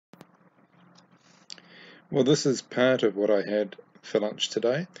Well, this is part of what I had for lunch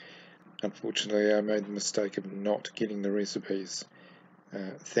today. Unfortunately, I made the mistake of not getting the recipes.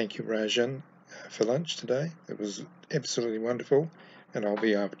 Thank you, Rajan, for lunch today. It was absolutely wonderful, and I'll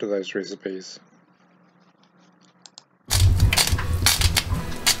be after those recipes.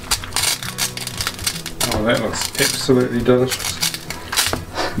 Oh, that looks absolutely delicious.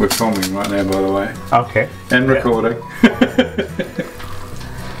 We're filming right now, by the way. Okay. And recording.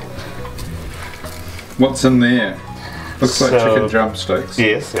 What's in there? Looks like chicken drumsticks.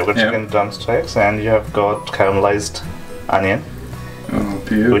 Yes, you've got chicken drumsticks, and you have got caramelized onion. Oh,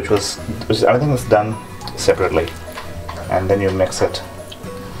 beautiful. Which everything is done separately, and then you mix it.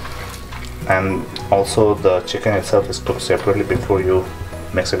 And also the chicken itself is cooked separately before you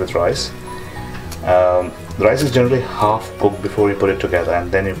mix it with rice. The rice is generally half cooked before you put it together,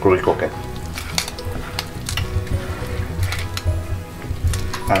 and then you re-cook it.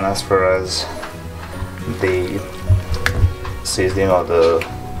 And as far as the seasoning or the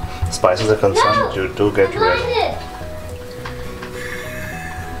spices are concerned, you do get red.